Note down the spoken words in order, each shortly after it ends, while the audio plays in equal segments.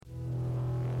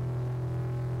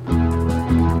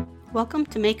Welcome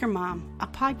to Maker Mom, a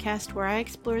podcast where I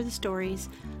explore the stories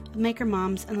of maker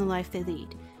moms and the life they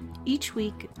lead. Each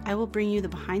week, I will bring you the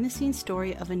behind-the-scenes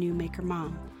story of a new maker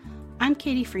mom. I'm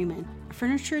Katie Freeman, a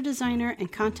furniture designer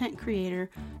and content creator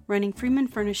running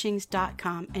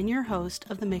freemanfurnishings.com and your host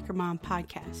of the Maker Mom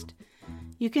podcast.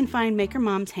 You can find Maker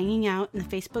Moms hanging out in the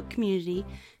Facebook community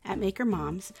at Maker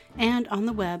Moms and on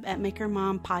the web at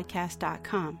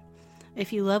makermompodcast.com.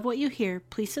 If you love what you hear,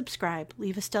 please subscribe,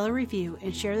 leave a stellar review,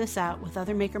 and share this out with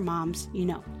other maker moms you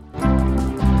know.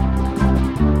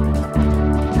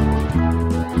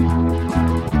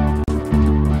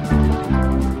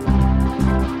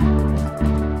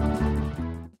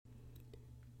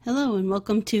 Hello, and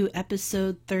welcome to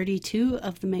episode 32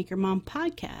 of the Maker Mom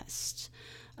podcast.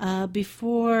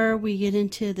 Before we get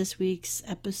into this week's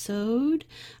episode,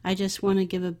 I just want to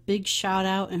give a big shout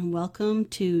out and welcome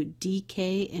to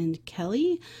DK and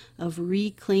Kelly of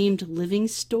Reclaimed Living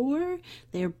Store.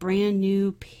 They're brand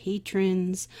new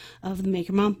patrons of the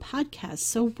Maker Mom podcast.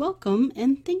 So welcome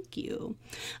and thank you.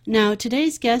 Now,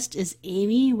 today's guest is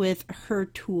Amy with Her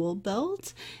Tool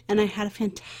Belt, and I had a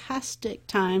fantastic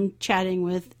time chatting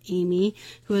with Amy,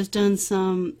 who has done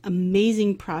some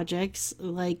amazing projects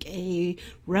like a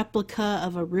replica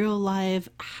of a real live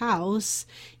house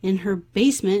in her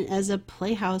basement as a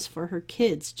playhouse for her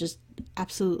kids. Just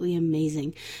absolutely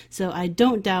amazing. So I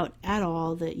don't doubt at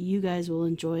all that you guys will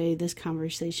enjoy this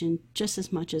conversation just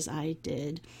as much as I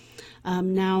did.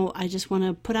 Now, I just want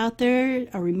to put out there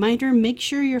a reminder, make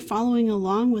sure you're following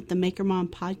along with the Maker Mom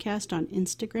podcast on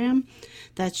Instagram.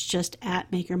 That's just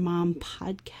at Maker Mom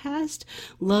Podcast.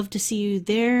 Love to see you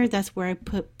there. That's where I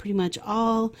put pretty much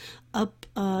all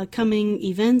upcoming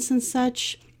events and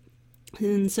such.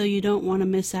 And so you don't want to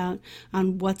miss out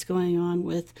on what's going on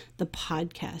with the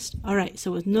podcast. All right,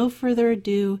 so with no further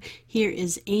ado, here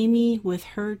is Amy with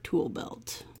Her Tool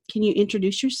Belt. Can you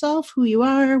introduce yourself, who you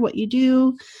are, what you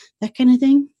do, that kind of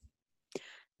thing?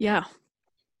 Yeah.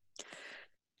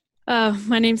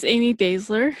 My name's Amy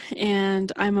Baszler,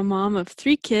 and I'm a mom of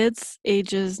 3 kids,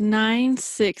 ages 9,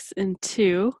 6, and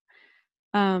 2.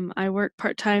 I work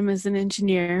part-time as an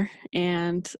engineer,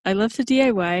 and I love to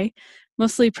DIY,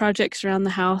 mostly projects around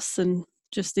the house and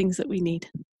just things that we need.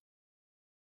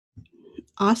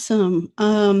 Awesome.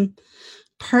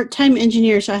 Part-time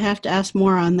engineer, so I have to ask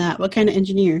more on that. What kind of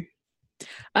engineer?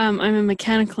 I'm a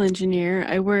mechanical engineer.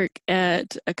 I work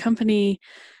at a company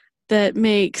that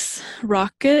makes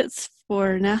rockets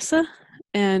for NASA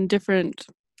and different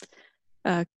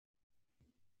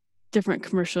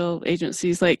commercial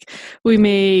agencies. Like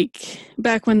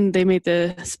back when they made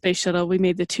the space shuttle, we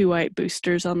made the 2 white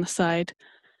boosters on the side.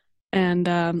 And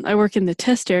I work in the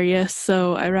test area,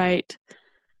 so I write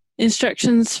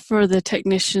instructions for the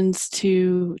technicians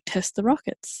to test the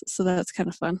rockets. So that's kind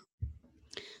of fun.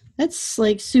 That's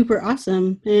like super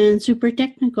awesome and super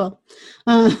technical.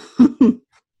 In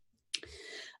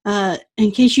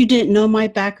case you didn't know my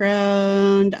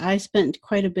background, I spent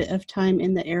quite a bit of time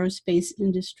in the aerospace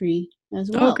industry as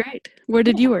well. Oh, great. Where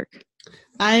did you work?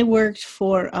 I worked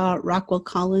for Rockwell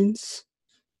Collins,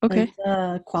 okay, as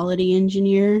a quality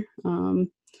engineer. And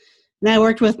I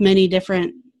worked with many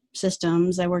different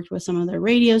systems. I worked with some of their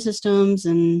radio systems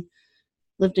and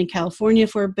lived in California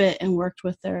for a bit and worked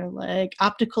with their like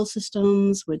optical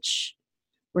systems, which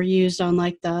were used on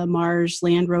like the Mars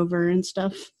Land Rover and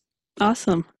stuff.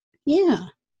 Awesome. Yeah.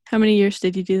 How many years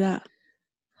did you do that?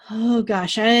 Oh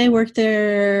gosh, I worked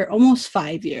there almost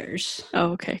 5 years.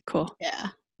 Oh, okay, cool. Yeah.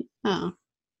 Oh.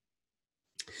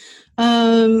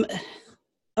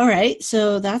 All right,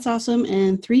 so that's awesome.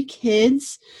 And 3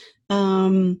 kids.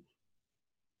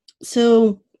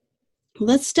 So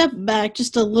let's step back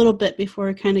just a little bit before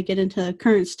we kind of get into the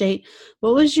current state.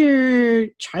 What was your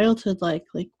childhood like?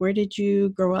 Like, where did you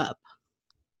grow up?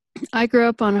 I grew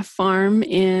up on a farm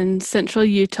in central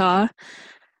Utah.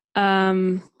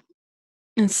 And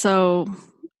so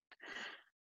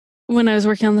when I was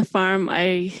working on the farm,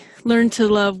 I learned to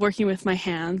love working with my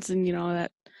hands and,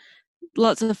 that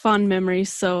lots of fond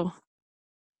memories. So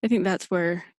I think that's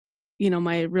where,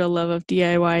 my real love of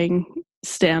DIYing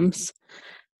stems.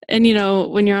 And,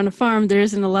 when you're on a farm, there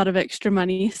isn't a lot of extra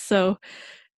money. So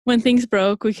when things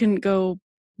broke, we couldn't go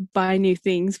buy new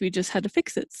things. We just had to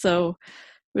fix it. So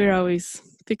we were always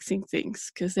fixing things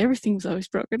because everything was always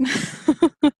broken.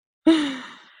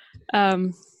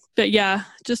 But yeah,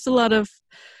 just a lot of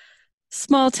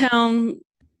small town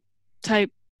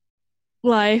type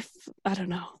life. I don't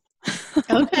know.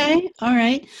 Okay. All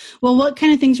right. Well, what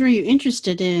kind of things were you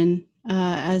interested in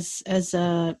as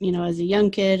a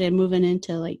young kid and moving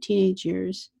into like teenage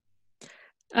years?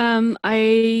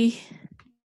 I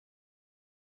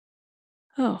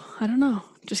Oh, I don't know.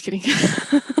 Just kidding.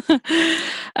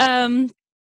 um,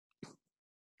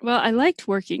 well, I liked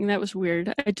working. That was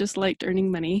weird. I just liked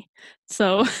earning money.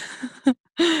 So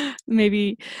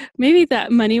maybe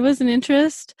that money was an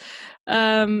interest.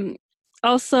 Um,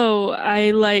 Also,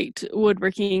 I liked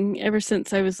woodworking ever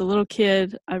since I was a little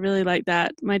kid. I really liked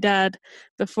that. My dad,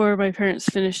 before my parents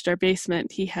finished our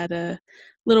basement, he had a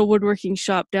little woodworking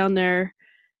shop down there,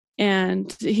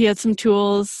 and he had some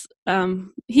tools.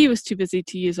 He was too busy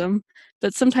to use them,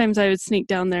 but sometimes I would sneak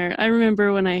down there. I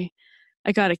remember when I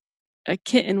got a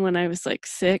kitten when I was like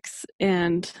 6,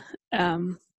 and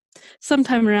um,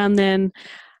 sometime around then,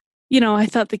 I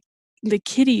thought the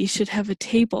kitty should have a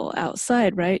table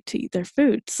outside, right, to eat their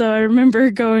food. So I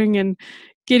remember going and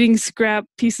getting scrap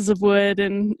pieces of wood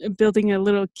and building a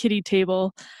little kitty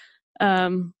table,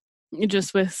 um,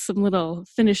 just with some little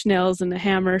finish nails and a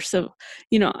hammer. So,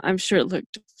 I'm sure it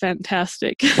looked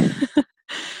fantastic.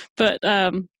 But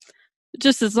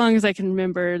just as long as I can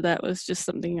remember, that was just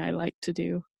something I liked to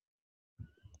do.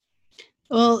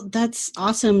 Well, that's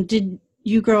awesome. Did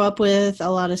you grow up with a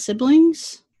lot of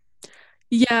siblings?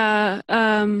 Yeah,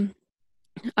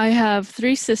 I have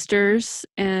 3 sisters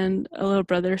and a little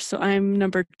brother, so I'm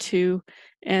number 2,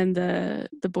 and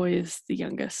the boy is the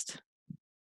youngest.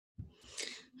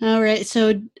 All right.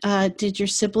 So, did your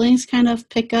siblings kind of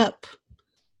pick up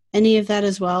any of that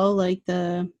as well, like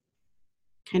the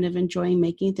kind of enjoying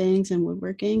making things and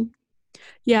woodworking?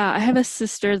 Yeah, I have a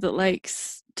sister that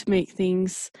likes to make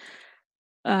things.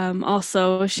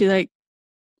 Also, she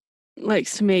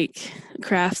likes to make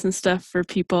crafts and stuff for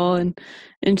people,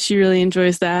 and she really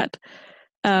enjoys that.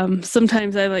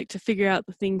 Sometimes I like to figure out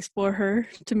the things for her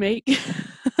to make.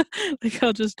 Like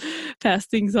I'll just pass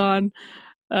things on.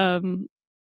 Um,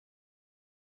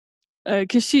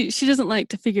 because she doesn't like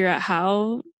to figure out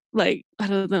how, like, I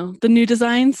don't know, the new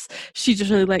designs. She just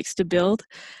really likes to build,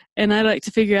 and I like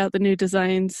to figure out the new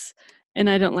designs, and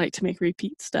I don't like to make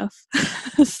repeat stuff.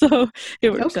 So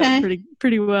it works out Okay.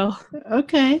 pretty well.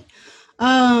 Okay.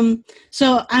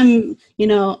 So I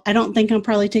don't think I'm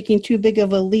probably taking too big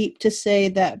of a leap to say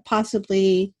that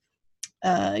possibly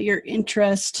your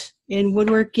interest in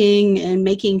woodworking and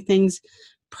making things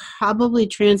probably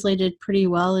translated pretty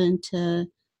well into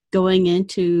going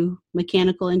into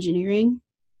mechanical engineering.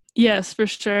 Yes, for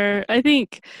sure. I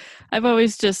think I've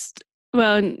always just,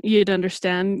 well, and you'd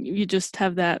understand, you just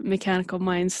have that mechanical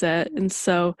mindset, and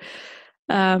so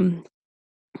um,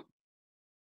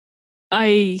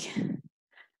 I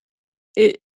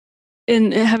it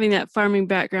and having that farming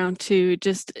background too,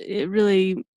 just it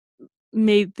really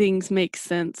made things make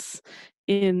sense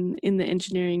in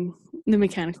the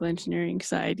mechanical engineering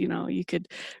side. You could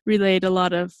relate a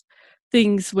lot of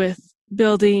things with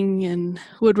building and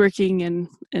woodworking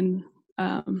and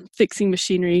fixing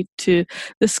machinery to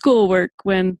the schoolwork,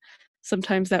 when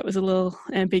sometimes that was a little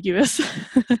ambiguous.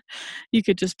 You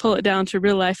could just pull it down to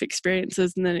real life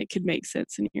experiences, and then it could make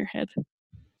sense in your head.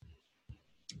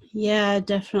 Yeah,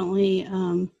 definitely.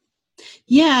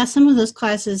 Yeah, some of those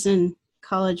classes in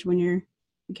college when you're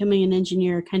becoming an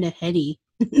engineer are kind of heady.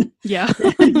 Yeah.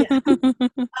 Yeah.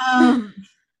 Um,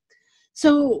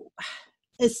 so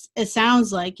it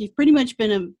sounds like you've pretty much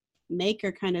been a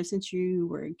maker kind of since you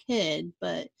were a kid,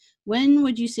 but when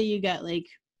would you say you got like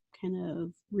kind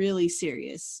of really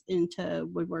serious into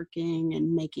woodworking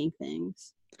and making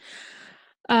things?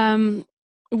 um,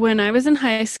 when I was in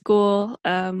high school,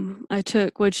 I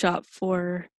took woodshop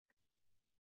for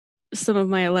some of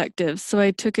my electives. So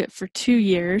I took it for 2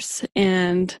 years,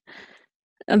 and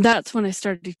that's when I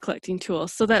started collecting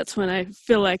tools. So that's when I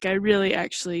feel like I really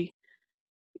actually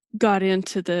got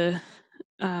into the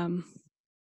um,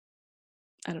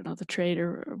 I don't know, the trade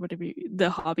or whatever, the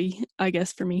hobby, I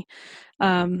guess, for me.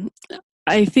 Um,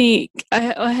 I think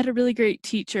I had a really great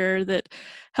teacher that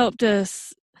helped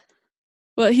us.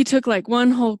 Well, he took like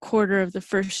one whole quarter of the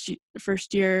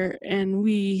first year, and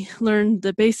we learned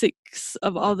the basics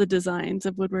of all the designs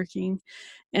of woodworking.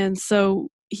 And so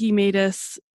he made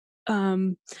us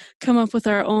come up with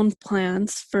our own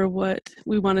plans for what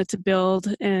we wanted to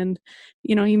build, and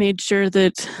he made sure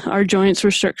that our joints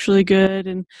were structurally good,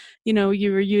 and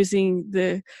you were using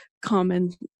the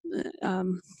common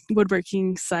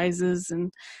woodworking sizes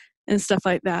and stuff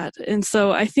like that. And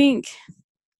so I think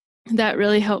that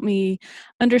really helped me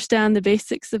understand the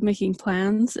basics of making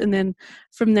plans, and then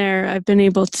from there I've been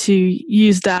able to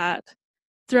use that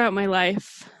throughout my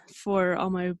life for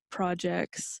all my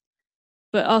projects.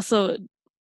 But also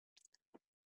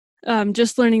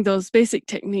just learning those basic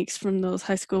techniques from those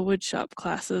high school woodshop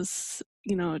classes,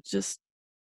 just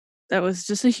that was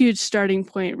just a huge starting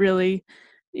point really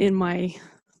in my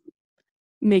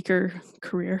maker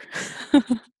career.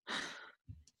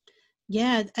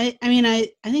 Yeah, I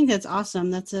think that's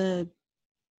awesome. That's I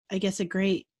guess a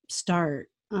great start.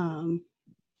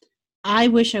 I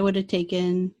wish I would have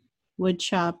taken wood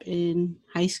shop in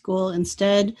high school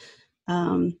instead.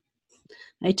 Um,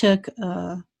 I took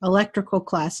electrical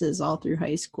classes all through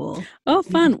high school. Oh,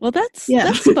 fun. Well, that's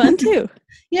Yeah. fun too.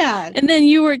 Yeah. And then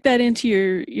you work that into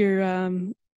your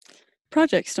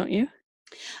projects, don't you?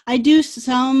 I do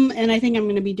some, and I think I'm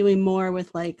going to be doing more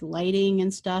with like lighting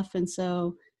and stuff. And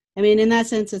so, I mean, in that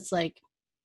sense, it's like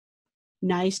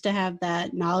nice to have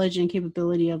that knowledge and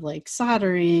capability of like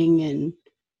soldering and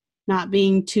not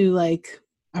being too like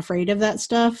afraid of that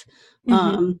stuff.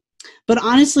 Mm-hmm. But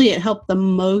honestly, it helped the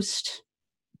most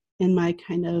in my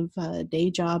kind of day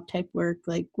job type work,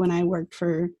 like when I worked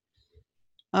for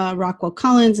Rockwell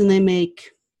Collins, and they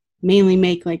mainly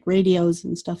make like radios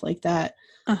and stuff like that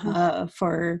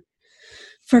for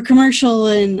commercial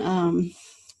and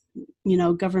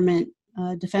government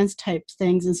defense type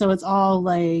things. And so it's all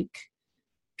like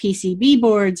PCB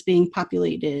boards being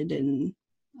populated, and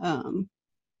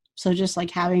so just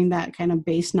like having that kind of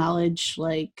base knowledge,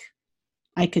 like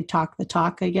I could talk the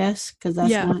talk, I guess, because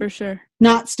that's for sure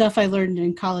not stuff I learned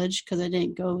in college because I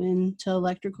didn't go into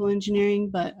electrical engineering,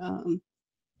 but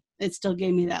it still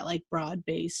gave me that like broad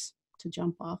base to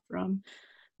jump off from.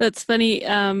 That's funny.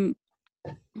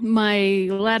 My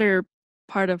latter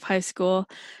part of high school,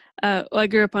 I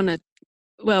grew up on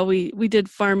we did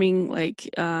farming, like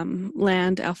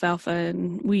land, alfalfa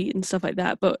and wheat and stuff like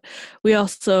that, but we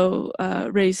also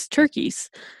raised turkeys.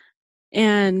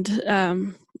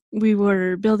 And we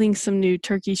were building some new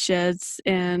turkey sheds,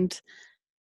 and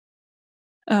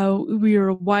we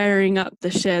were wiring up the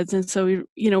sheds, and so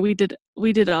we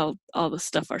did all the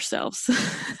stuff ourselves.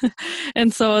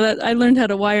 And so that I learned how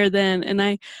to wire then, and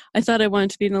I thought I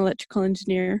wanted to be an electrical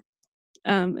engineer.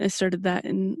 I started that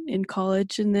in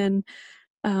college, and then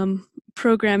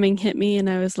programming hit me, and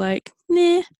I was like,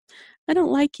 nah, I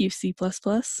don't like you, C++.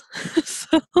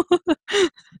 So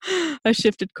I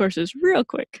shifted courses real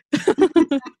quick.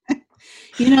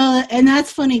 And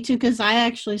that's funny too, because I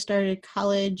actually started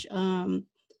college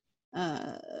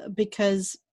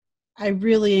because I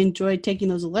really enjoyed taking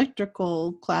those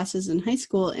electrical classes in high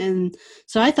school. And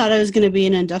so I thought I was going to be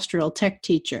an industrial tech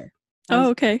teacher. Oh,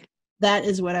 okay. That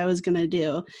is what I was going to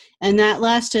do. And that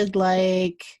lasted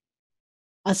like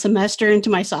a semester into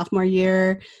my sophomore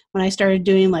year when I started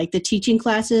doing like the teaching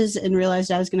classes and realized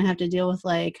I was going to have to deal with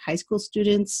like high school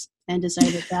students, and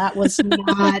decided that was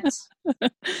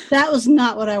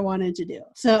not what I wanted to do.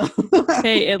 So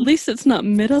hey, at least it's not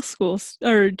middle school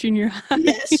or junior high.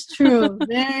 Yes, true.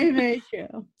 Very, very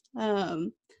true.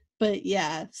 But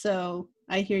yeah, so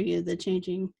I hear you, the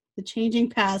changing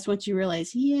paths once you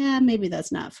realize, yeah, maybe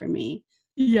that's not for me.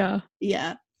 Yeah.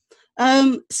 Yeah.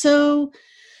 So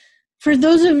for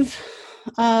those of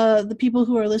the people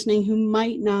who are listening who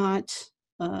might not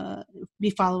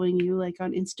be following you like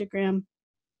on Instagram,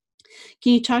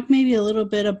 can you talk maybe a little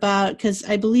bit about, because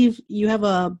I believe you have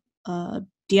a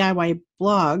DIY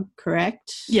blog,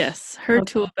 correct? Yes,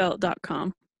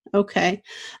 hertoolbelt.com. Okay.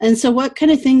 And so what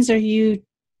kind of things are you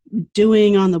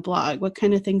doing on the blog? What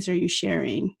kind of things are you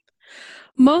sharing?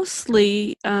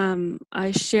 Mostly,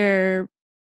 I share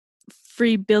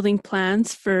free building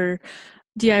plans for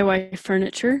DIY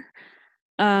furniture,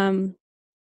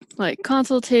 like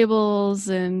console tables,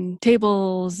 and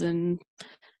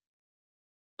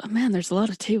oh man, there's a lot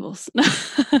of tables.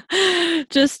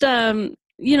 Just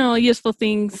useful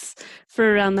things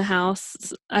for around the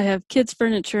house. I have kids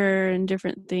furniture and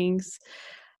different things,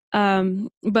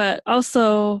 but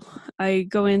also I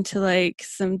go into like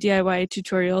some DIY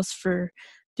tutorials for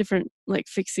different, like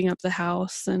fixing up the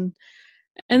house, and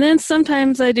then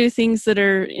sometimes I do things that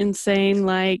are insane,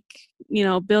 like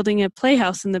building a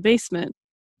playhouse in the basement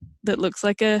that looks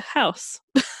like a house.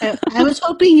 I was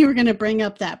hoping you were going to bring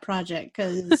up that project,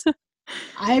 because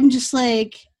I'm just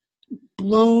like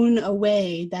blown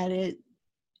away that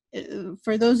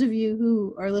for those of you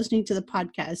who are listening to the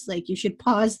podcast, like you should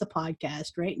pause the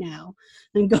podcast right now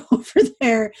and go over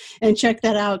there and check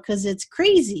that out, because it's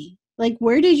crazy. Like,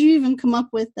 where did you even come up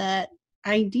with that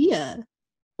idea?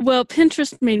 Well,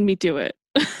 Pinterest made me do it.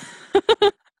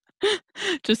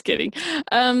 Just kidding.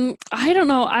 I don't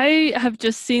know. I have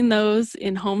just seen those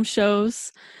in home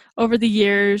shows over the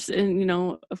years, and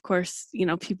of course,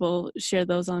 people share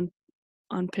those on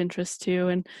Pinterest too,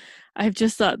 and I've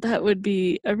just thought that would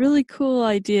be a really cool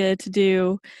idea to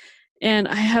do. And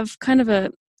I have kind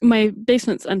of my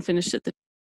basement's unfinished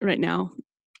right now.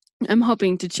 I'm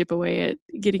hoping to chip away at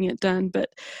getting it done, but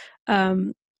I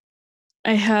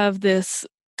have this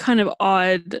kind of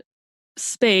odd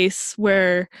space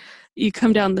where you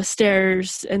come down the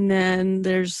stairs and then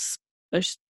there's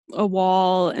a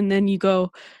wall, and then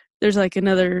there's like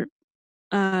another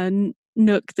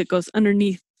nook that goes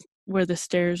underneath where the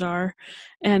stairs are.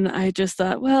 And I just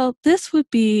thought, well, this would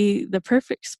be the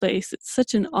perfect space. It's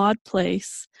such an odd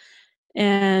place,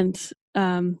 and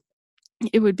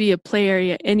it would be a play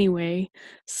area anyway.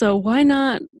 So why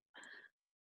not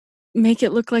make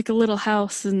it look like a little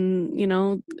house, and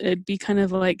it'd be kind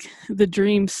of like the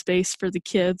dream space for the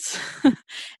kids.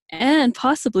 And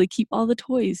possibly keep all the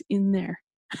toys in there.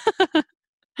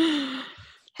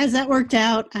 Has that worked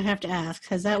out? I have to ask.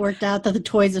 Has that worked out that the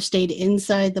toys have stayed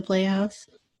inside the playhouse?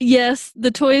 Yes, the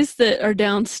toys that are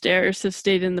downstairs have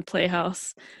stayed in the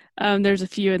playhouse. There's a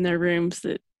few in their rooms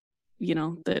that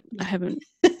that I haven't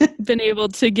been able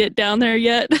to get down there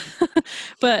yet.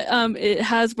 But it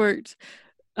has worked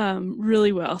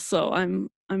really well, so I'm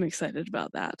excited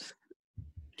about that.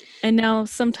 And now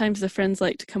sometimes the friends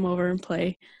like to come over and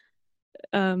play,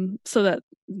 so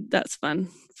that's fun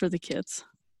for the kids.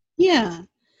 Yeah.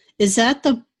 Is that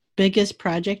the biggest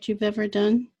project you've ever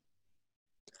done?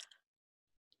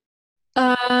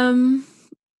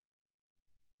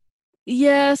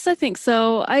 Yes, I think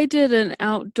so. I did an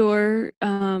outdoor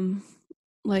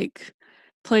like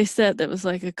play set that was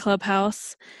like a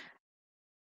clubhouse,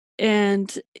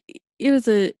 and it was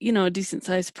a decent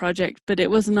sized project, but it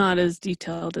was not as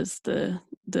detailed as the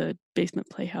basement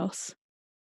playhouse.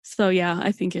 So yeah,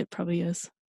 I think it probably is.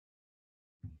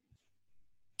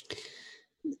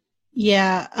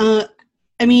 Yeah.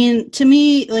 I mean, to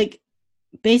me, like,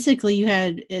 basically you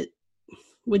had it.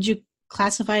 Would you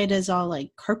classify it as all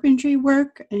like carpentry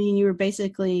work? I mean, you were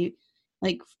basically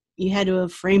like, you had to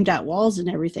have framed out walls and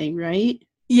everything, right?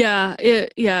 Yeah,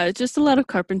 it's just a lot of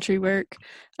carpentry work.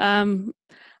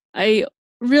 I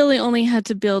really only had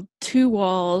to build 2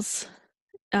 walls.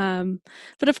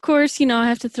 But of course, I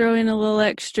have to throw in a little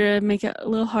extra, make it a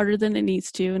little harder than it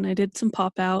needs to, and I did some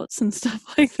pop outs and stuff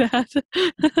like that.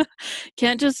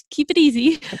 Can't just keep it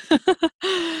easy.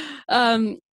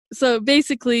 So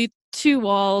basically 2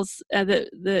 walls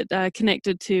that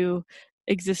connected to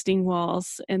existing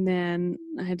walls, and then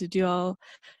I had to do all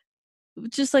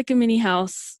just like a mini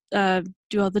house,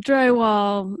 do all the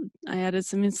drywall. I added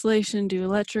some insulation, do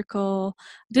electrical.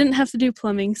 Didn't have to do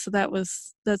plumbing, so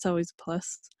that's always a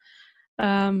plus.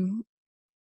 And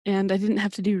I didn't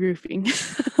have to do roofing.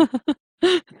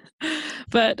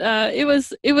 But it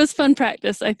was fun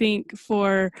practice, I think,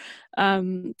 for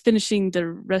finishing the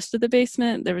rest of the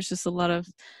basement. There was just a lot of,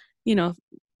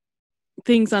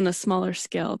 things on a smaller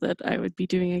scale that I would be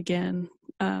doing again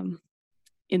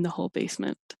in the whole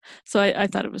basement. So I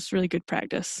thought it was really good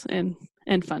practice and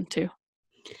fun too.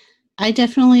 I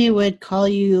definitely would call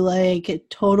you like a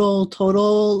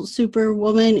total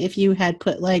superwoman if you had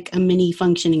put like a mini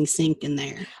functioning sink in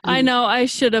there. I know I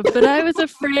should have, but I was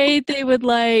afraid they would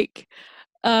like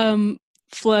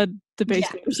flood the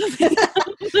basement or something.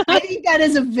 I think that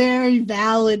is a very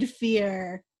valid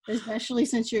fear, especially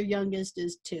since your youngest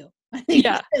is 2. I think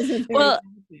yeah. Well,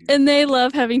 and they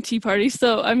love having tea parties,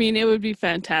 so I mean, it would be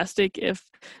fantastic if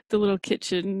the little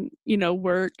kitchen,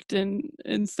 worked and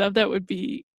stuff. That would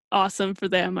be awesome for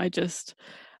them. I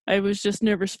was just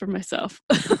nervous for myself.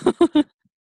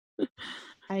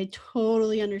 I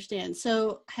totally understand.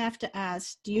 So I have to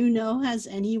ask, do you know, has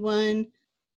anyone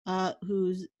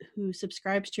who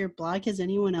subscribes to your blog, has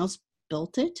anyone else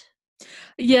built it?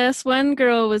 Yes, one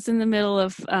girl was in the middle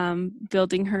of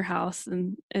building her house,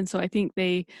 and so I think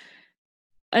I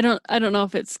don't know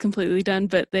if it's completely done,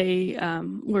 but they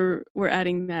were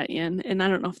adding that in, and I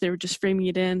don't know if they were just framing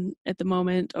it in at the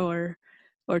moment or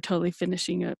totally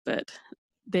finishing it, but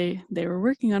they were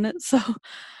working on it. So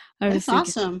That's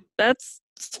awesome. That's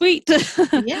sweet.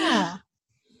 Yeah.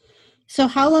 So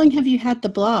how long have you had the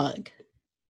blog?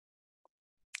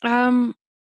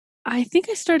 I think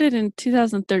I started in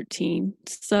 2013,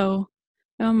 so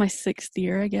I'm on my 6th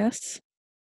year, I guess.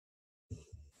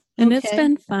 And It's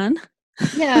been fun.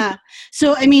 Yeah.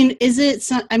 So, I mean, is it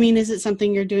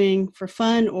something you're doing for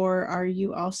fun, or are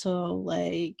you also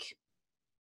like,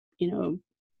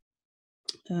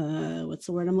 what's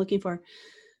the word I'm looking for?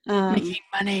 Making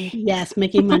money. Yes,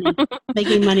 making money.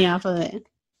 Making money off of it.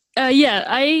 Yeah,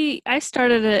 I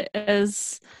started it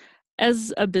as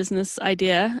a business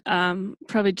idea,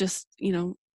 probably just,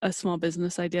 a small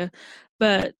business idea.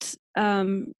 But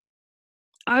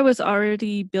I was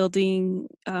already building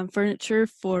furniture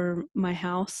for my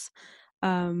house.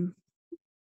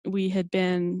 We had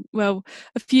been, a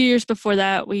few years before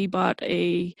that, we bought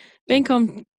a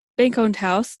bank-owned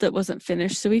house that wasn't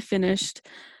finished. So we finished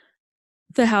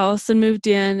the house and moved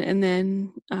in, and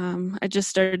then I just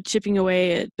started chipping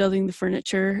away at building the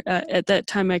furniture. At that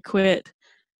time, I quit.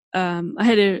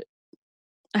 I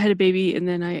had a baby, and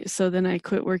then I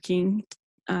quit working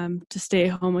to stay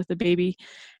home with the baby,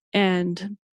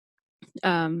 and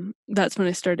that's when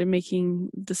I started making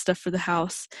the stuff for the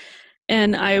house.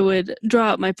 And I would draw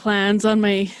out my plans on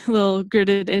my little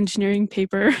gridded engineering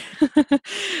paper,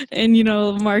 and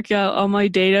mark out all my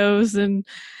dados and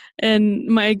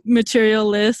my material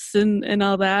lists and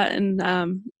all that. And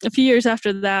a few years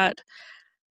after that,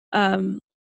 the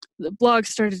blog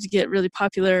started to get really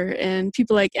popular, and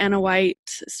people like Anna White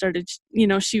started,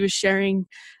 she was sharing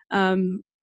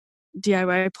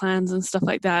DIY plans and stuff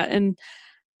like that. And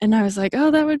I was like,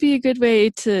 oh, that would be a good way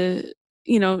to,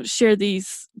 share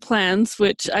these plans,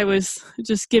 which I was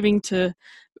just giving to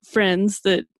friends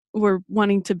that were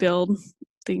wanting to build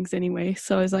things anyway.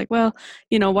 So I was like, well,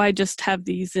 why just have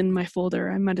these in my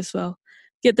folder? I might as well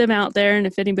get them out there. And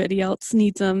if anybody else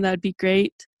needs them, that'd be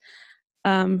great.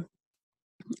 And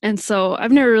so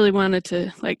I've never really wanted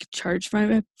to like charge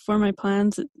for my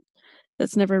plans.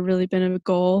 That's never really been a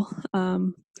goal. I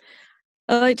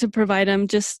like to provide them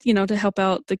just, to help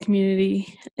out the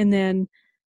community. And then,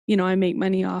 I make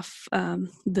money off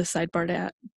the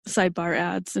sidebar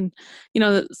ads. And,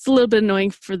 it's a little bit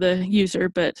annoying for the user,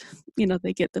 but,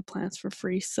 they get the plans for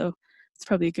free. So it's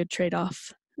probably a good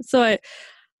trade-off. So I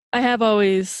have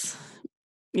always,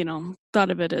 thought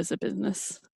of it as a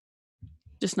business,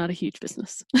 just not a huge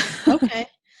business. Okay.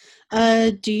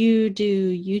 Do you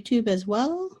do YouTube as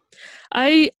well?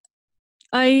 I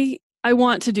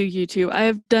want to do YouTube. I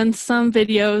have done some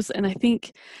videos, and I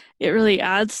think it really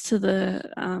adds to the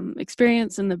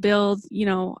experience and the build.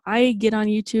 I get on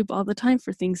YouTube all the time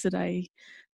for things that I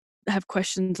have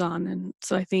questions on, and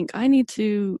so I think I need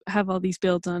to have all these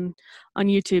builds on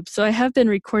YouTube. So I have been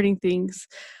recording things.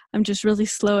 I'm just really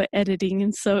slow at editing,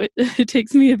 and so it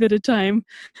takes me a bit of time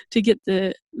to get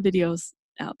the videos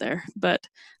out there. But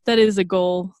that is a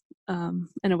goal, and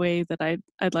a way that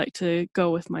I'd like to go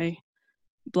with my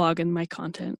blog and my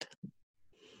content.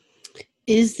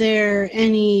 Is there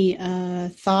any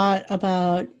thought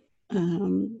about,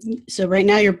 so right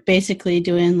now you're basically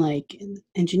doing like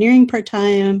engineering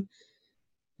part-time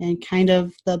and kind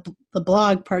of the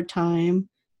blog part-time.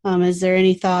 Is there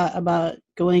any thought about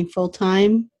going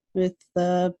full-time with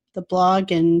the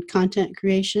blog and content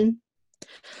creation?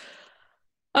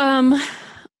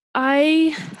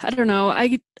 I don't know.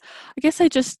 I guess I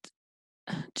just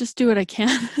do what I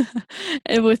can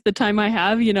with the time I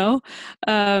have,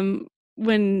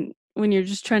 when you're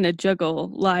just trying to juggle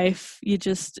life, you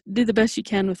just do the best you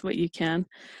can with what you can.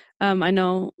 I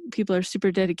know people are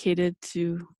super dedicated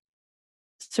to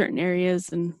certain areas,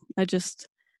 and I just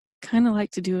kind of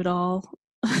like to do it all.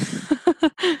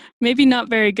 Maybe not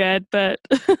very good, but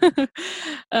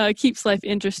keeps life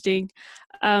interesting.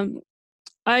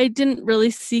 I didn't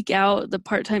really seek out the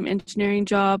part-time engineering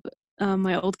job.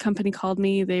 My old company called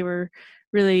me. They were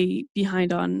really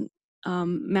behind on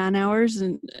man hours,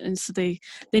 and so they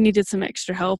needed some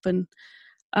extra help. And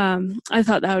I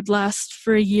thought that would last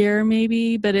for a year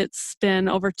maybe, but it's been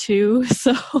over 2.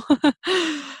 So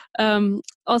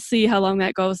I'll see how long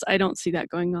that goes. I don't see that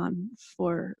going on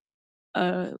for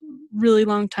a really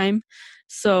long time.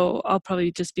 So I'll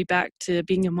probably just be back to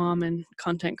being a mom and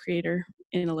content creator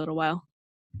in a little while.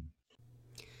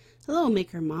 Hello,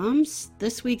 Maker Moms.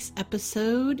 This week's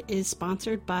episode is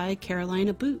sponsored by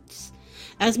Carolina Boots.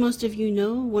 As most of you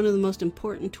know, one of the most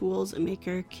important tools a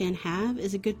maker can have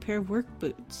is a good pair of work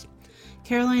boots.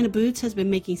 Carolina Boots has been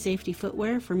making safety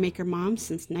footwear for Maker Moms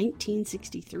since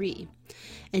 1963.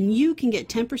 And you can get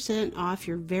 10% off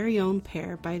your very own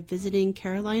pair by visiting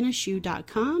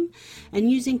carolinashoe.com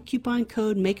and using coupon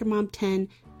code MakerMom10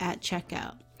 at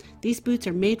checkout. These boots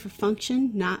are made for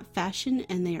function, not fashion,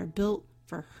 and they are built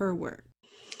for her work.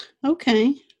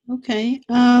 Okay.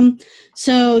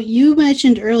 So you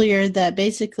mentioned earlier that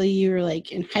basically you were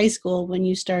like in high school when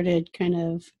you started kind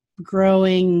of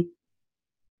growing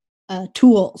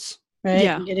tools, right?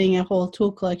 Yeah. Getting a whole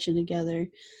tool collection together.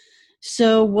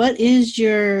 So what is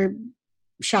your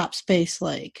shop space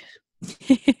like?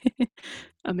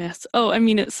 A mess. Oh, I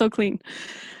mean, it's so clean.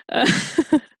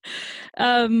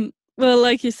 Well,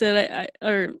 like you said,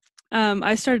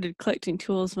 I started collecting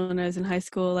tools when I was in high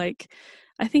school. Like,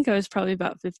 I think I was probably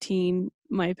about 15.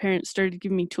 My parents started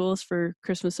giving me tools for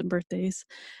Christmas and birthdays.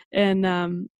 And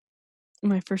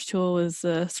my first tool was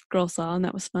a scroll saw, and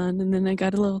that was fun. And then I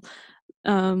got a little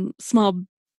small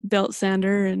belt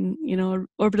sander and,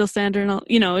 orbital sander and all,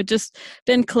 it just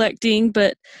been collecting.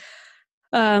 But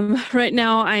right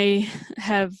now I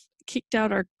have kicked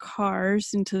out our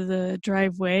cars into the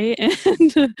driveway,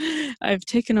 and I've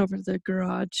taken over the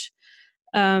garage.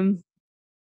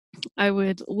 I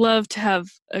would love to have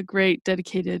a great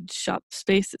dedicated shop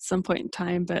space at some point in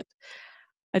time, but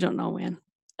I don't know when.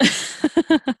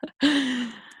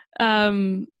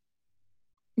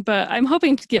 But I'm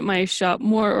hoping to get my shop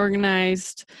more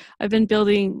organized. I've been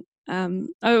building,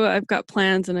 I've got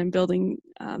plans, and I'm building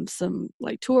some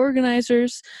like tool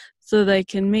organizers so that I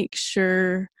can make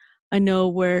sure I know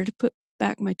where to put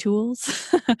back my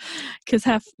tools. Because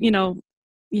you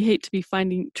hate to be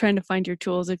trying to find your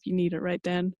tools if you need it right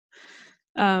then.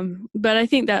 But I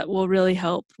think that will really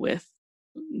help with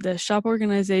the shop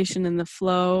organization and the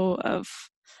flow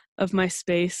of my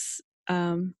space.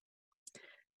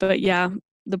 But yeah,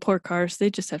 the poor cars, they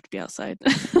just have to be outside.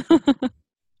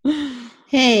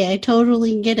 Hey, I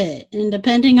totally get it. And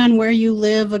depending on where you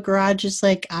live, a garage is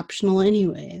like optional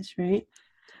anyways, right?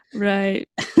 Right.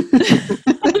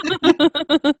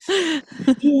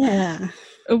 Yeah.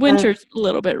 Winter's a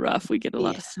little bit rough. We get a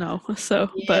lot of snow. So,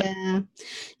 yeah.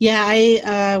 Yeah,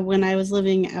 I when I was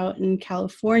living out in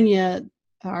California,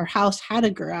 our house had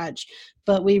a garage,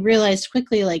 but we realized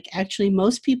quickly, like, actually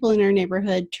most people in our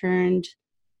neighborhood turned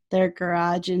their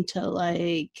garage into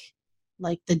like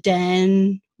the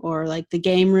den or like the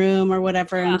game room or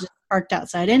whatever, and just parked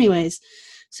outside anyways.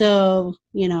 So,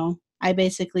 I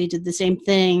basically did the same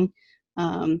thing,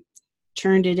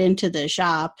 turned it into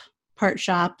the part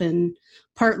shop and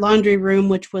part laundry room,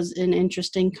 which was an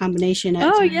interesting combination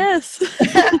at times. Yes.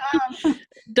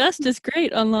 Dust is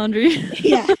great on laundry.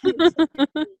 Yeah.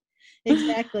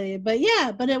 Exactly. But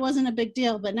it wasn't a big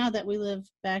deal. But now that we live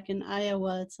back in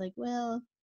Iowa, it's like, well,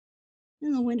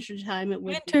 in the winter time, it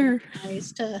would be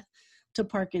nice to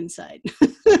park inside.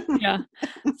 Yeah.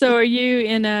 So are you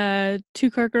in a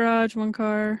 2-car garage,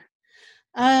 1-car?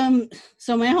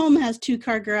 So my home has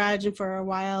 2-car garage, and for a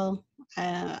while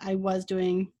I was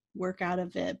doing work out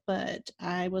of it, but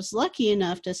I was lucky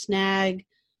enough to snag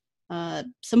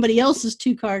somebody else's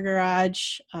 2-car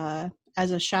garage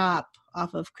as a shop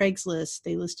off of Craigslist.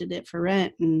 They listed it for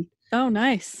rent, and oh,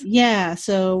 nice. Yeah,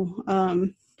 so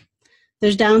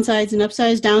there's downsides and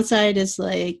upsides. Downside is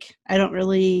like I don't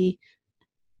really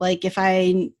like if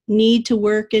I need to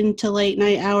work into late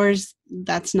night hours,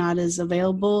 that's not as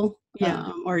available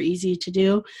or easy to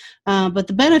do. But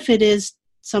the benefit is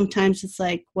sometimes it's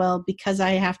like, well, because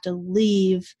I have to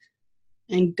leave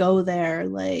and go there,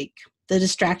 like the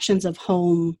distractions of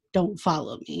home don't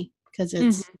follow me because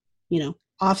it's,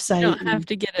 offsite. You don't have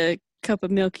to get a cup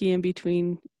of milky in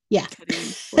between. Yeah.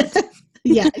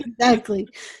 Yeah, exactly.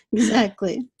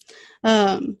 Exactly.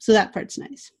 So that part's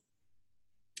nice.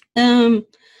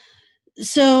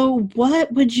 So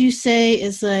what would you say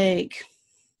is like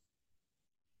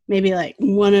maybe like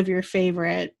one of your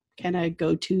favorite kind of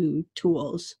go-to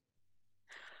tools?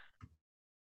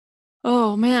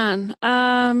 Oh man.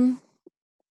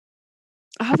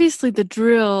 Obviously the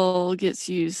drill gets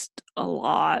used a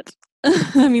lot.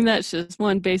 I mean, that's just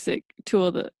one basic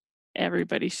tool that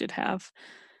everybody should have,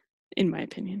 in my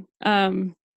opinion.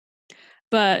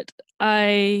 But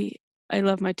I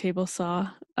love my table saw.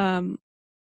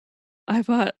 I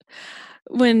bought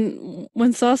when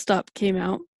SawStop came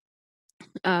out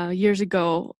years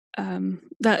ago.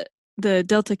 That the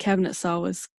Delta cabinet saw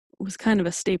was kind of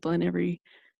a staple in every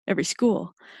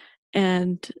school,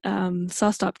 and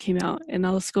SawStop came out, and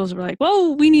all the schools were like,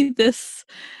 "Whoa, we need this!"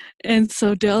 And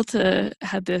so Delta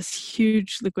had this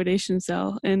huge liquidation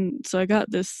sale, and so I got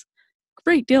this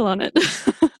great deal on it.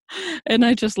 And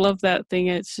I just love that thing.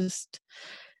 It's just,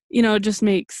 it just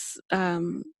makes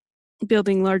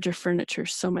building larger furniture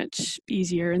so much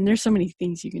easier, and there's so many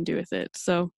things you can do with it.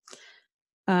 So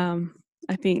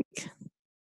I think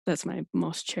that's my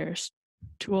most cherished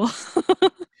tool.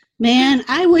 Man,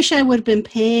 I wish I would have been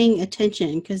paying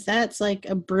attention, because that's like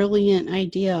a brilliant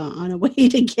idea on a way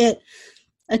to get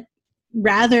a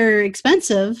rather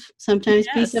expensive, sometimes,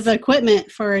 piece of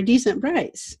equipment for a decent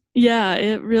price. Yeah,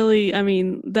 it really, I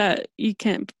mean, that you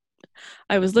can't,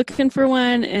 I was looking for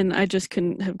one and I just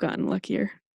couldn't have gotten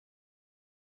luckier.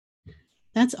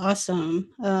 That's awesome.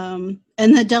 And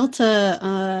the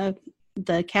Delta,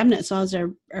 the cabinet saws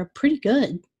are pretty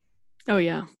good. Oh,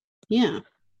 yeah. Yeah.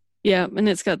 Yeah, and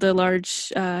it's got the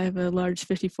large, I have a large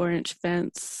 54-inch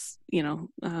fence,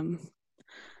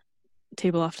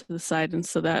 table off to the side, and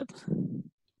so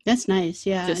that's nice.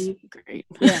 Yeah. Just great.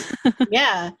 Yeah.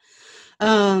 Yeah.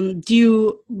 Do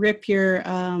you rip your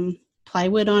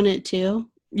plywood on it too?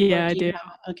 Yeah, I do.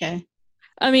 Okay.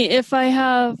 I mean, if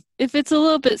it's a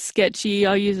little bit sketchy,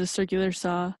 I'll use a circular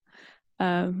saw.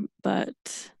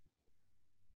 But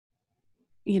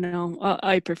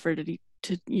I prefer to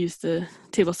use the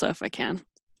table saw if I can.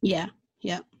 Yeah.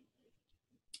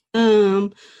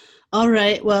 All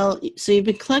right. Well, so you've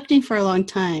been collecting for a long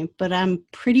time, but I'm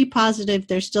pretty positive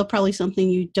there's still probably something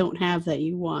you don't have that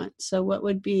you want. So what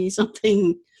would be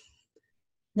something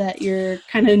that you're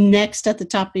kind of next at the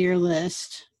top of your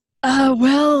list?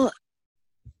 Well,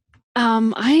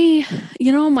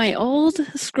 my old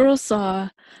scroll saw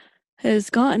has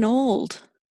gotten old,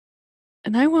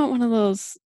 and I want one of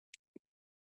those.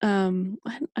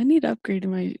 I need to upgrade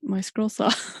my scroll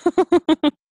saw.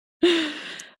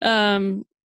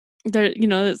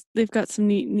 They've got some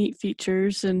neat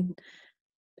features, and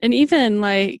even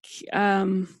like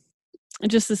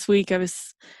just this week I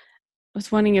was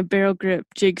wanting a barrel grip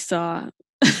jigsaw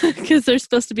because they're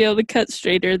supposed to be able to cut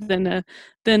straighter than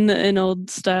an old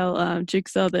style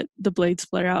jigsaw that the blades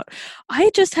flare out.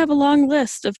 I just have a long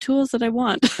list of tools that I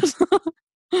want.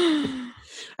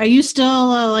 Are you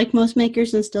still like most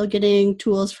makers and still getting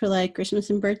tools for like Christmas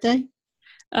and birthday?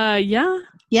 Yeah.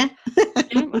 Yeah.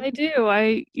 I do.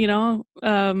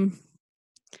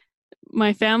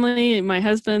 My family, my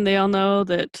husband, they all know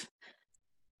that,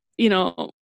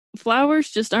 flowers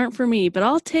just aren't for me, but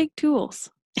I'll take tools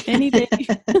any day.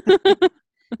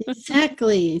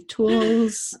 Exactly.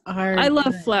 Tools are I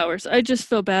love good. flowers. I just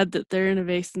feel bad that they're in a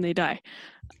vase and they die.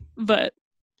 But,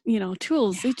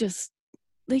 tools,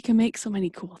 they can make so many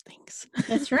cool things.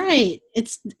 That's right.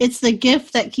 It's the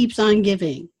gift that keeps on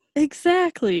giving.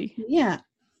 Exactly. Yeah.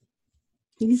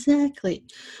 Exactly.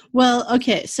 Well,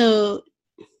 okay. So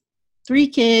 3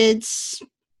 kids,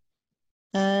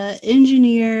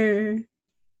 engineer,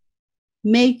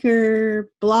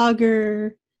 maker,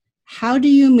 blogger. How do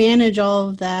you manage all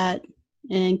of that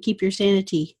and keep your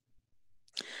sanity?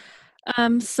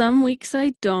 Some weeks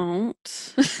I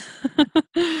don't.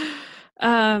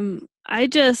 I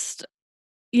just,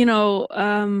 especially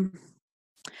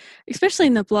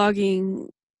in the blogging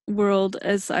world,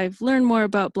 as I've learned more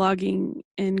about blogging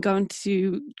and gone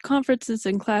to conferences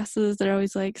and classes, they're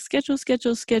always like, schedule.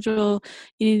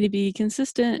 You need to be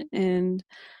consistent and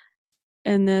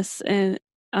this, and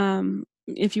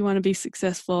if you want to be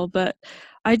successful. But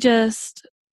I just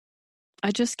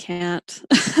can't.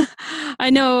 I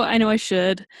know I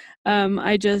should.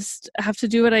 I just have to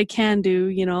do what I can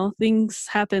do, things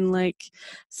happen, like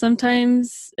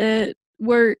sometimes at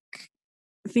work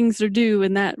things are due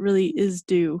and that really is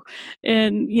due.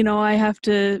 And, I have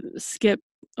to skip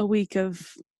a week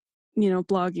of,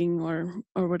 blogging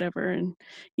or whatever. And,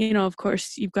 of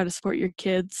course you've got to support your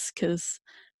kids because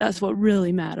that's what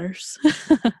really matters.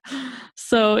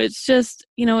 So it's just,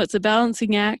 it's a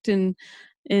balancing act, and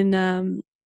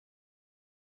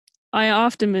I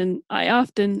often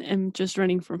am just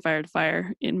running from fire to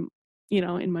fire in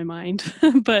my mind.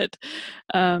 But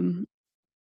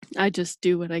I just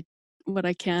do what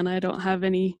I can. I don't have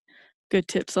any good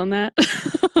tips on that.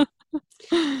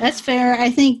 That's fair.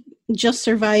 I think just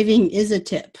surviving is a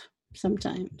tip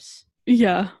sometimes.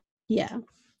 Yeah. Yeah.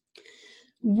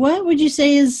 What would you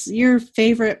say is your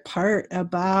favorite part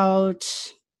about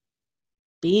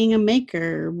being a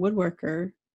maker,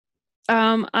 woodworker?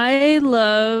 I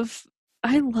love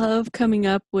coming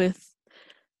up with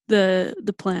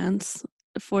the plans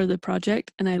for the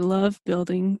project, and I love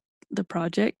building the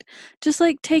project. Just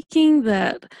like taking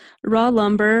that raw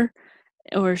lumber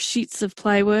or sheets of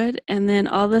plywood, and then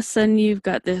all of a sudden you've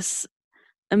got this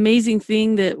amazing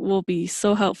thing that will be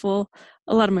so helpful.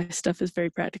 A lot of my stuff is very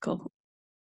practical.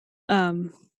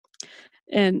 And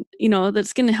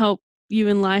that's going to help you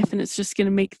in life, and it's just going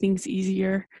to make things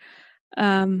easier.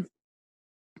 And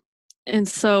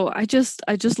so I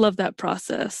just love that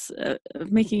process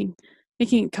of making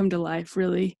it come to life,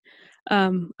 really.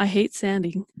 I hate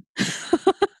sanding.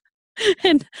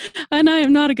 and I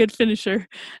am not a good finisher.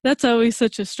 That's always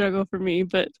such a struggle for me,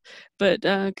 but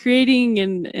creating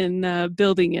and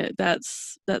building it,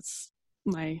 that's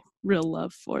my real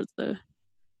love for the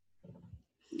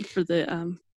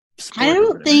sport. I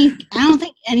don't think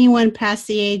anyone past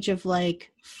the age of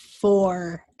like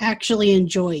 4 actually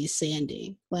enjoys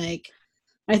sanding. Like,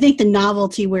 I think the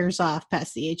novelty wears off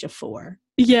past the age of 4.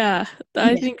 Yeah,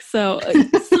 I think so.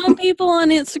 Some people on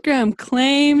Instagram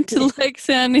claim to like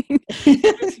sanding.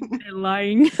 They're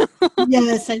lying.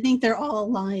 Yes, I think they're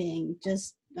all lying.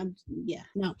 Just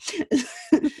no.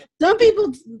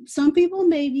 Some people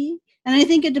maybe, and I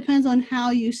think it depends on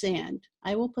how you sand.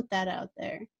 I will put that out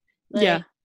there.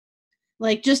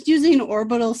 Like just using an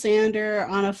orbital sander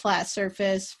on a flat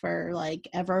surface for like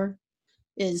ever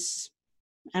is,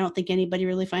 I don't think anybody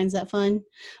really finds that fun.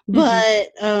 But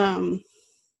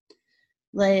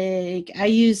like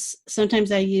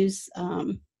sometimes I use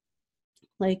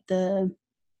like the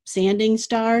sanding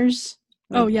stars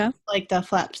Oh, yeah? like the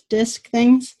flaps disc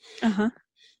things, Uh-huh.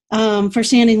 for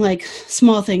sanding like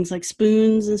small things like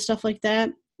spoons and stuff like that.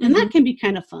 And that Mm-hmm. can be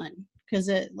kind of fun because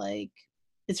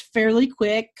it's fairly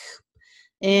quick,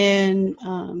 and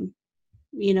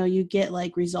you get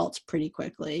like results pretty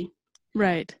quickly.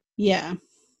 Right. Yeah.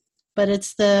 But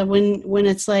it's the when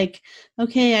it's like,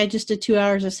 okay, I just did 2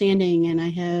 hours of sanding and I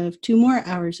have 2 more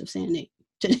hours of sanding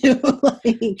to do.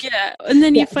 Like, Yeah. And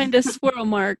then yeah. you find a swirl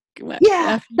mark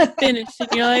Yeah. after you finish, and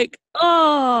you're like,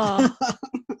 oh.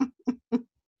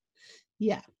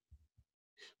 Yeah.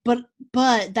 But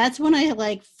that's when I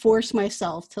like force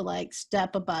myself to like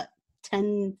step about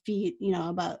 10 feet,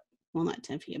 about, well, not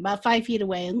 10 feet, about 5 feet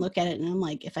away and look at it. And I'm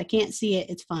like, if I can't see it,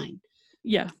 it's fine.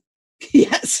 Yeah.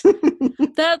 Yes.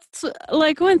 That's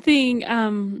like one thing.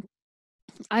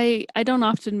 I don't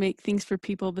often make things for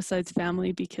people besides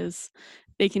family because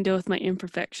they can deal with my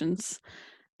imperfections.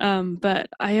 But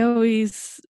I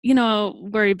always,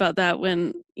 worry about that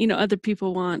when, other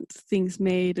people want things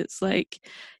made. It's like,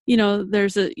 you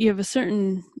have a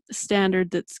certain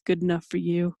standard that's good enough for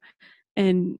you,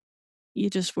 and you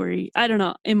just worry. I don't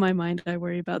know. In my mind, I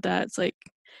worry about that. It's like,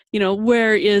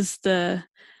 where is the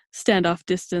standoff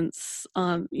distance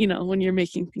on, when you're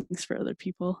making things for other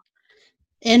people?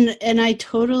 And I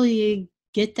totally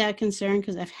get that concern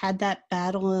because I've had that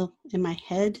battle in my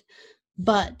head.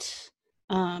 But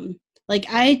like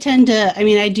I tend to, I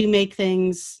mean, I do make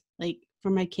things like for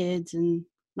my kids and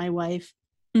my wife,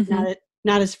 Mm-hmm.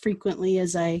 not as frequently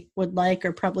as I would like,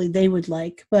 or probably they would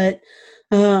like,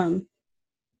 um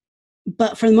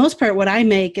but for the most part what I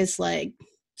make is like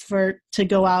to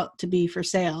go out to be for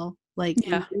sale, like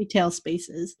in Yeah. retail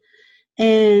spaces.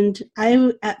 And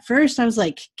at first I was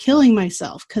like killing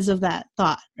myself because of that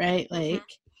thought, right? Like,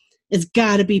 it's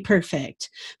got to be perfect,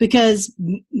 because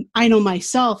I know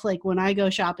myself, like when I go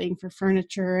shopping for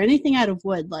furniture or anything out of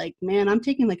wood, like, man, I'm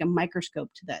taking like a microscope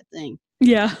to that thing.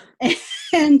 Yeah.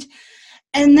 and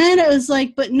and then it was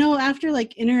like, but no, after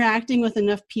like interacting with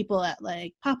enough people at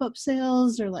like pop-up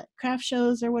sales or like craft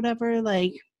shows or whatever,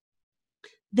 like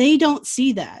they don't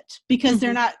see that because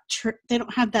they're Mm-hmm. not they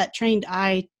don't have that trained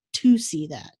eye to see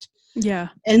that. Yeah.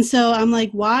 And so I'm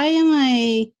like, why am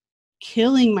I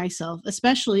killing myself?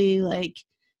 Especially like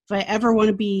if I ever want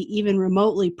to be even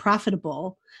remotely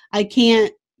profitable, I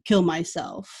can't kill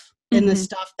myself in the Mm-hmm.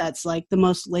 stuff that's like the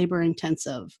most labor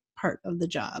intensive part of the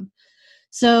job.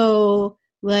 So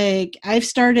like I've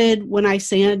started, when I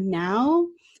sand now,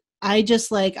 I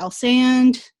just like, I'll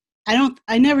sand.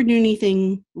 I never do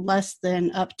anything less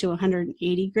than up to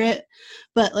 180 grit.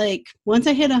 But like once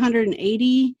I hit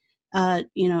 180,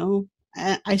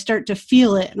 I start to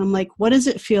feel it and I'm like, what does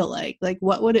it feel like? Like,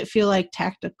 what would it feel like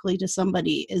tactically to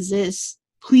somebody? Is this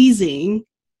pleasing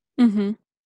Mm-hmm.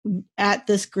 at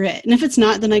this grit? And if it's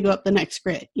not, then I go up the next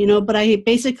grit, but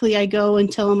I go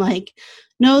until I'm like,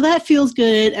 no, that feels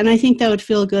good. And I think that would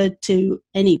feel good to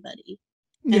anybody.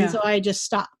 And Yeah. so I just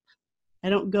stop. I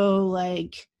don't go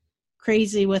like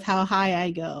crazy with how high I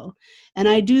go. And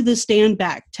I do the stand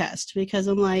back test because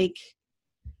I'm like,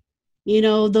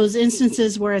 those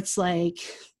instances where it's like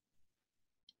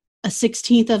a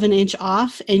 16th of an inch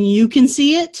off and you can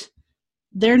see it,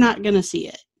 they're not going to see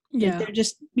it. Like, Yeah. they're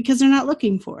just, because they're not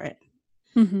looking for it.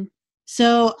 Mm-hmm.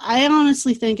 So I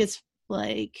honestly think it's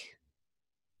like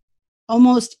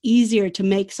almost easier to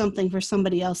make something for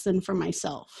somebody else than for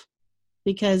myself,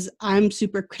 because I'm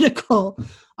super critical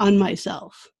on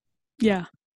myself. Yeah.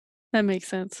 That makes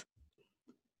sense.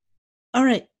 All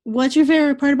right. What's your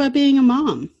favorite part about being a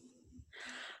mom?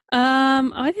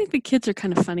 I think the kids are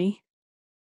kind of funny.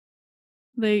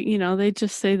 They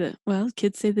just say that, well,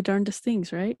 kids say the darndest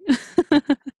things, right?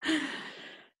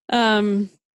 um,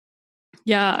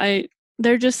 yeah,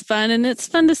 they're just fun, and it's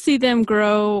fun to see them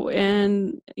grow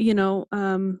and,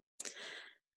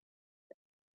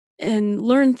 and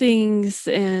learn things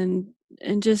and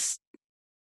just,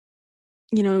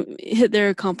 hit their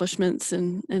accomplishments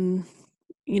and,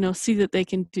 see that they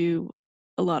can do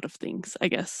a lot of things, I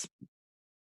guess.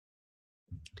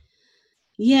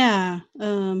 Yeah.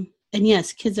 And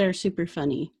yes, kids are super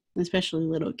funny, especially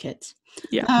little kids.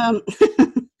 Yeah. Um,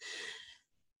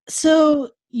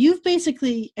 so you've been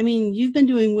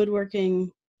doing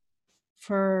woodworking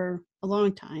for a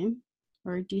long time,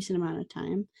 or a decent amount of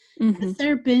time. Mm-hmm. Has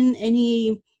there been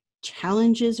any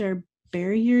challenges or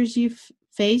barriers you've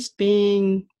faced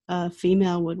being a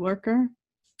female woodworker?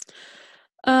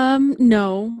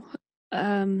 No.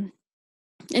 Um,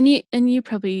 and you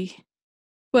probably,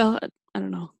 well, I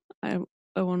don't know.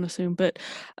 I won't assume, but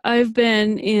I've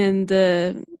been in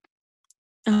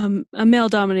a male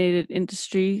dominated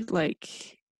industry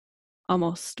like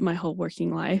almost my whole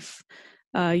working life.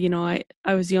 I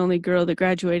was the only girl that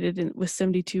graduated with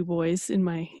 72 boys in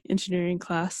my engineering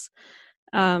class.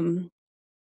 And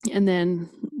then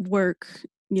work,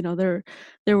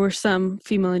 there were some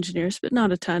female engineers, but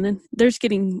not a ton, and there's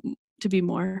getting to be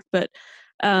more. But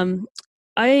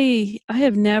I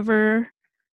have never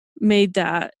made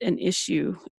that an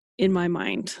issue in my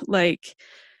mind. Like,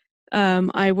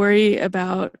 I worry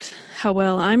about how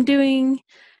well I'm doing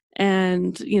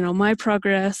and my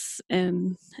progress,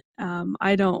 and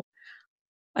I don't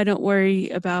worry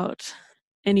about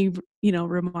any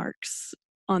remarks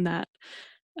on that.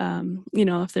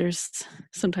 If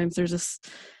sometimes there's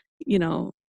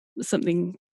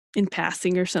something in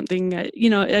passing or something,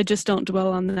 I just don't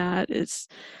dwell on that. It's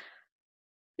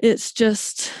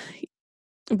just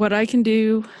what I can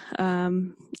do,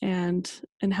 and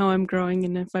how I'm growing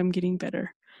and if I'm getting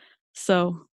better.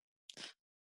 So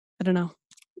I don't know.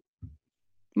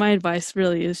 My advice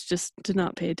really is just to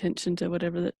not pay attention to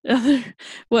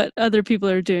what other people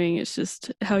are doing. It's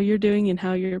just how you're doing and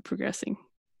how you're progressing.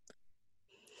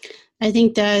 I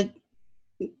think that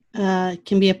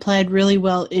can be applied really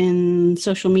well in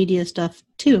social media stuff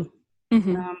too.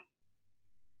 Mm-hmm.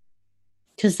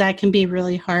 Because that can be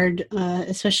really hard,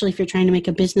 especially if you're trying to make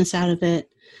a business out of it,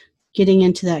 getting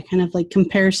into that kind of like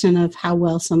comparison of how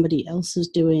well somebody else is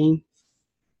doing,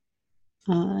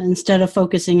 instead of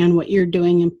focusing on what you're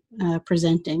doing and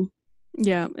presenting.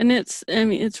 Yeah, and it's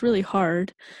really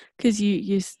hard because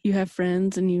you have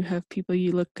friends and you have people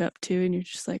you look up to, and you're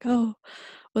just like, oh,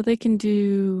 well, they can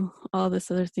do all this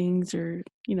other things, or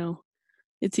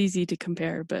it's easy to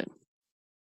compare, but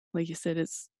like you said,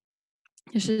 it's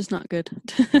just not good.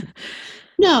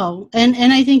 No, and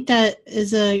I think that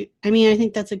I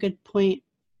think that's a good point,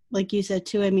 like you said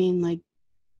too. I mean, like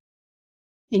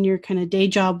in your kind of day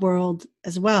job world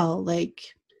as well, like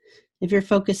if you're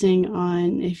focusing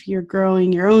on, if you're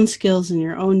growing your own skills and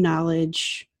your own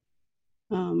knowledge,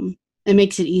 it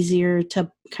makes it easier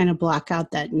to kind of block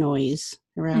out that noise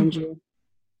around you.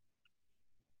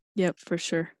 Yep, for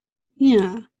sure.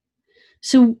 Yeah.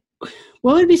 So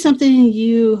what would be something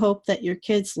you hope that your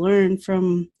kids learn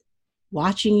from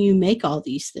watching you make all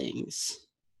these things?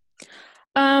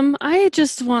 I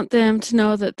just want them to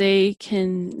know that they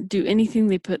can do anything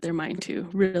they put their mind to,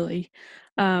 really.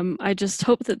 I just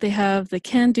hope that they have the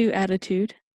can-do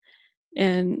attitude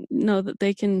and know that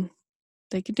they can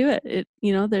do it.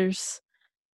 There's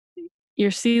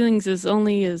your ceilings is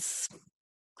only as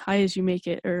high as you make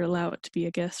it or allow it to be, I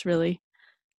guess, really.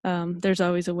 There's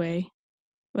always a way.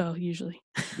 Well, usually.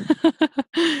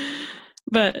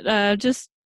 But just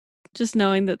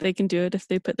knowing that they can do it if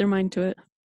they put their mind to it.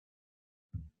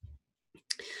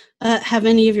 Have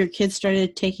any of your kids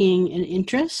started taking an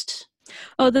interest?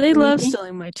 Oh, they love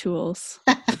stealing my tools.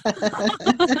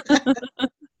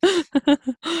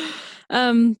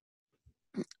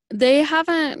 They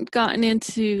haven't gotten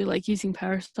into like using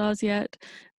power saws yet,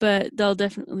 but they'll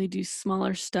definitely do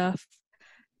smaller stuff.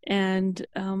 And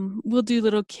we'll do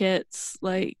little kits,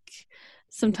 like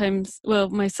sometimes, well,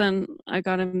 my son, I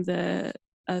got him the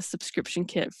subscription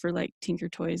kit for like Tinker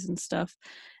Toys and stuff.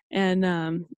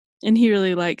 And he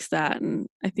really likes that, and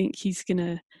I think he's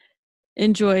gonna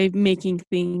enjoy making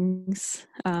things.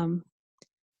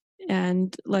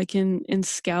 And like in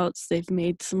Scouts, they've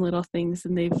made some little things,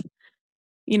 and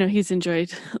he's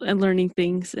enjoyed learning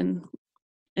things, and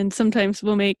sometimes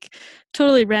we'll make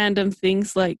totally random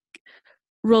things like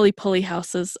roly-poly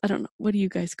houses. I don't know, what do you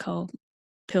guys call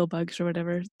pill bugs or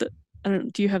whatever?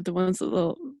 Do you have the ones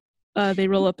that they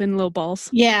roll up in little balls?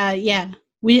 Yeah.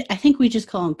 I think we just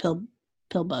call them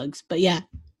pill bugs, but yeah.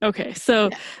 Okay, so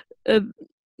yeah.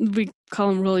 We call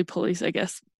them roly-polies, I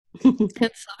guess. And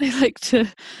so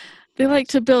they like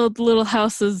to build little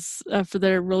houses for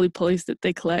their roly-polies that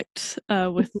they collect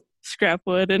with scrap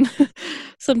wood, and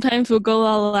sometimes we'll go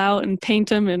all out and paint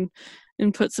them and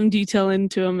put some detail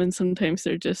into them, and sometimes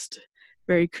they're just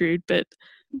very crude. But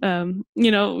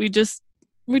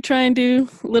we try and do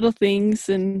little things,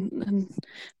 and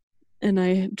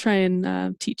I try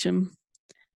and teach them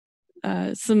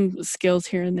some skills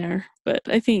here and there. But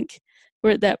I think we're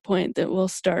at that point that we'll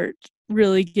start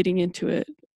really getting into it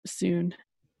soon.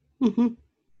 Mm-hmm.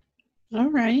 All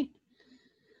right.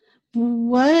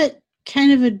 What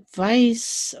kind of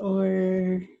advice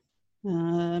or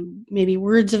maybe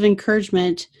words of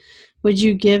encouragement would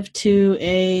you give to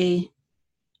a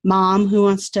mom who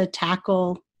wants to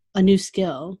tackle a new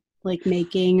skill like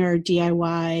making or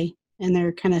DIY, and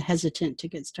they're kind of hesitant to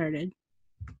get started?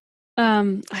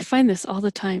 I find this all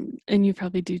the time, and you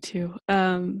probably do too.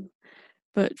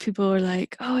 But people are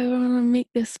like, oh, I want to make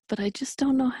this, but I just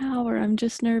don't know how, or I'm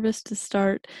just nervous to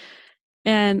start.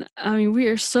 And I mean, we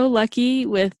are so lucky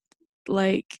with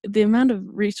like the amount of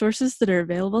resources that are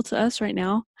available to us right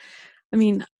now. I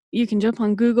mean, you can jump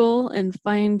on Google and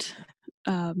find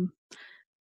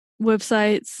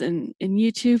websites, and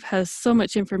YouTube has so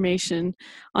much information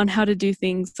on how to do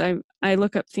things. I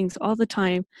look up things all the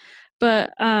time,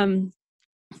 but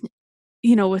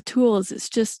with tools, it's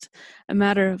just a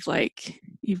matter of like,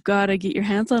 you've got to get your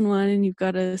hands on one and you've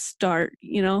got to start,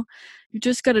 you've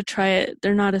just got to try it.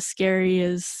 They're not as scary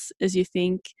as you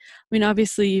think. I mean,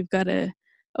 obviously you've got to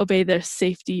obey their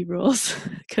safety rules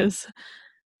because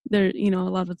they're, a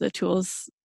lot of the tools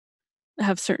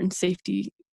have certain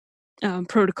safety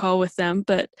protocol with them.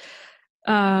 But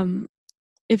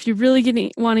if you're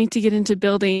really wanting to get into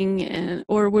building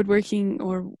or woodworking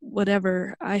or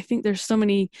whatever, I think there's so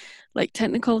many like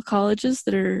technical colleges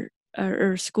that are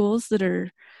or schools that are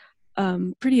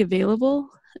pretty available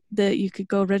that you could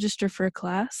go register for a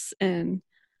class, and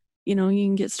you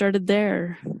can get started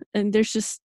there. And there's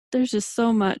just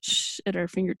so much at our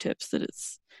fingertips that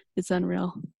it's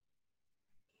unreal.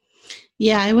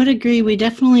 Yeah, I would agree. We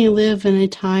definitely live in a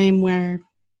time where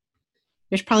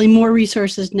there's probably more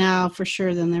resources now for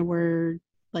sure than there were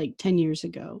like 10 years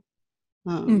ago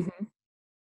to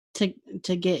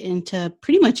get into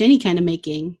pretty much any kind of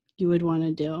making you would want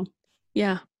to do.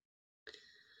 Yeah.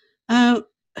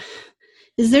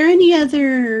 Is there any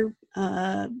other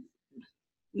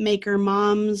maker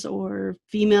moms or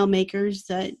female makers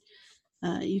that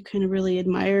you kind of really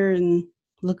admire and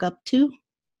look up to?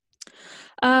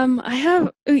 I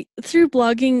have, through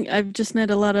blogging, I've just met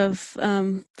a lot of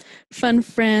fun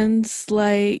friends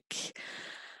like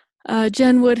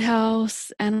Jen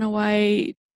Woodhouse, Anna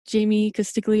White, Jamie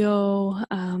Castiglio,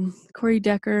 Corey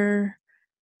Decker,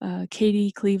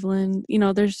 Katie Cleveland.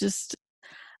 There's just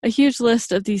a huge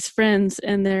list of these friends,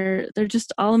 and they're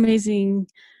just all amazing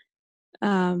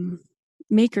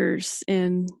makers,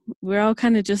 and we're all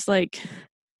kind of just like,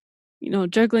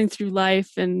 juggling through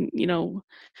life and,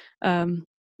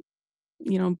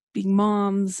 being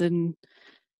moms and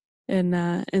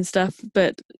stuff.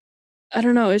 But I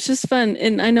don't know, it's just fun.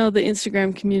 And I know the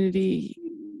Instagram community,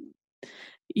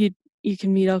 you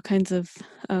can meet all kinds of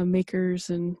makers,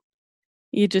 and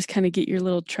you just kind of get your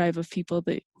little tribe of people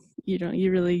that they're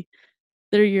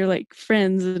your like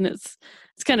friends. And it's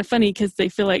kind of funny because they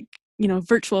feel like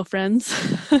virtual friends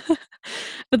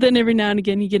but then every now and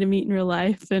again you get to meet in real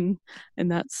life, and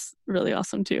that's really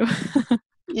awesome too.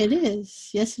 It is.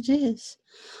 Yes, it is.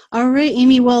 All right,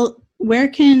 Amy. Well, where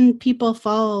can people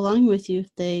follow along with you if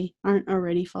they aren't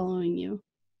already following you?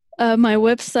 My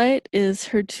website is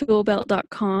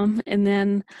hertoolbelt.com, and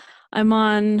then I'm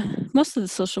on most of the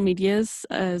social medias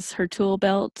as Her Tool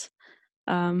Belt.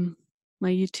 My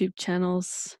YouTube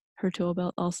channel's Her Tool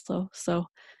Belt also. So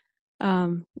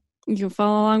you can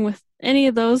follow along with any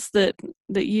of those that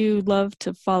you love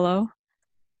to follow.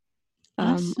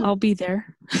 Awesome. I'll be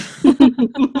there.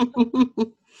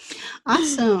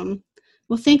 Awesome.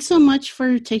 Well, thanks so much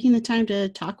for taking the time to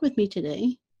talk with me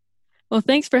today. Well,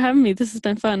 thanks for having me. This has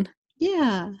been fun.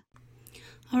 Yeah.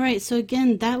 All right. So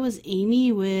again, that was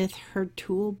Amy with Her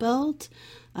Tool Belt.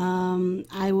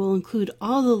 I will include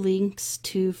all the links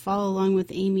to follow along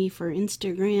with Amy for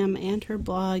Instagram and her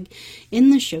blog in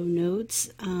the show notes.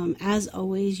 As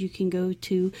always, you can go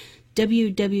to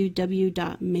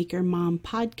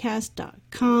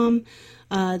www.makermompodcast.com.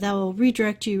 That will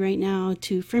redirect you right now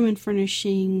to Freeman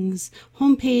Furnishings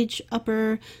homepage,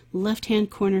 upper left-hand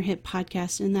corner, hit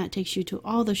podcast, and that takes you to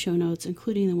all the show notes,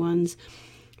 including the ones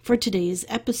for today's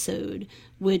episode,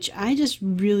 which I just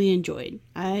really enjoyed.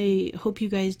 I hope you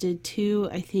guys did too.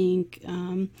 I think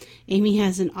Amy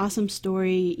has an awesome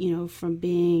story, from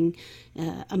being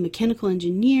a mechanical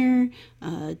engineer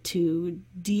to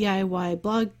DIY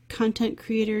blog content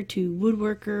creator to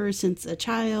woodworker since a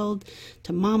child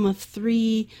to mom of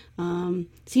 3.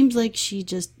 Seems like she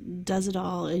just does it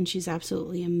all, and she's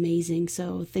absolutely amazing.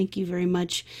 So thank you very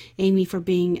much, Amy, for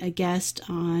being a guest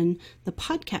on the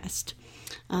podcast.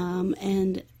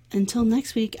 And until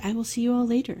next week, I will see you all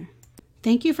later.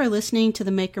 Thank you for listening to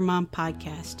the Maker Mom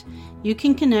podcast. You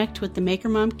can connect with the Maker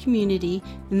Mom community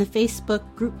in the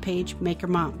Facebook group page Maker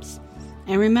Moms.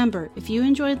 And remember, if you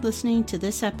enjoyed listening to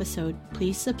this episode,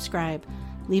 please subscribe,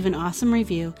 leave an awesome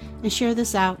review, and share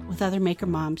this out with other Maker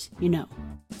Moms you know.